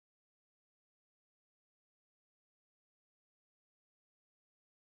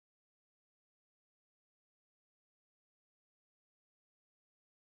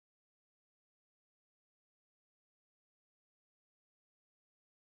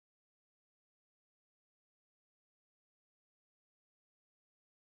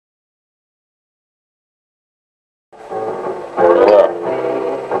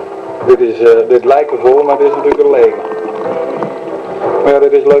Dit lijkt ervoor, maar dit is natuurlijk een lege. Maar ja,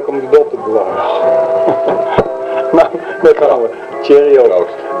 dit is leuk om die dop te bewaren. Nou, daar gaan we. Cheerio.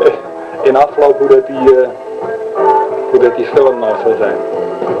 In afloop hoe dat die film nou zou zijn.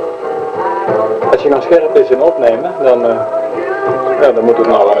 Als je nou scherp is in opnemen, dan moet het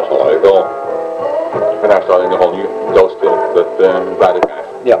nou wel. Dat is wel. En nou staat ik nogal nu doodstil, dat bij de krijg.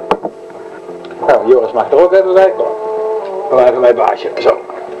 Ja. Nou, Joris mag er ook even bij komen. Dan even mijn baasje, zo.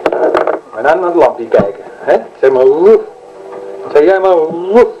 En dan naar het lampje kijken, hè? Zeg maar woef. Zeg jij maar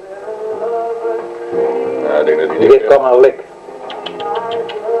woef. Ja, ik denk dat die Dit kan maar lik.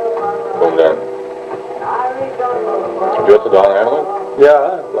 Kom dan. Heb je dat gedaan eigenlijk?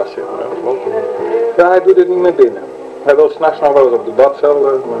 Ja, lastig. Ja, hij doet het niet meer binnen. Hij wil s'nachts nog wel eens op de badcel,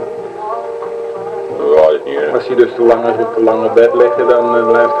 maar Ja, dit niet. als hij dus als hij te lang op bed liggen, dan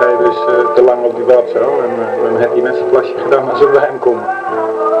blijft hij dus te lang op die badcel. En dan heeft hij net zijn plasje gedaan als we bij hem komen.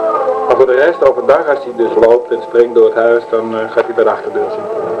 Maar voor de rest, overdag, als hij dus loopt en springt door het huis, dan gaat hij bij de achterdeur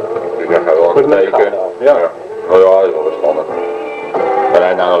zitten. Dus dat gaat wel een teken. Ja. Oh ja, dat is wel verstandig. Maar hij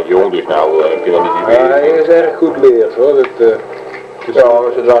is nou nog jong, dus nou kun je dat niet meer. Ja, hij is erg goed leers hoor. Ja,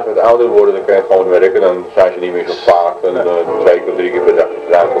 maar zodra ze wat ouder worden, dan kun je gewoon werken, dan zijn ze niet meer zo vaak. En 2 of 3 keer per dag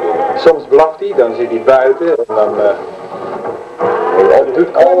gedaan doen. Soms blaft hij, dan zit hij buiten en dan...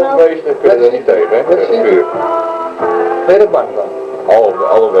 Alle beesten kunnen er niet tegen, hè? Ben je er bang van?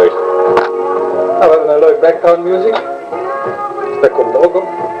 Alle beesten. Nou, we hebben een leuk background music. Dat komt er ook op.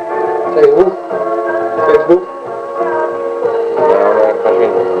 Facebook. Facebook.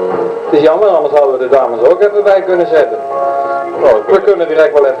 Het is jammer, anders hadden we de dames ook even bij kunnen zetten. Nou, We kunnen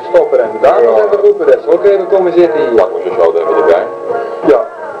direct wel even stoppen en de dames even roepen dat ze ook even komen zitten hier. pakken we ze zo even erbij. Ja.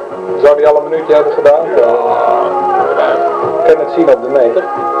 Zou die al een minuutje hebben gedaan? Ja. Ik kan het zien op de meter.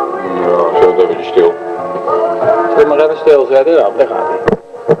 Ja, zo even stil. Zullen we maar even stilzetten? Ja, daar gaat hij.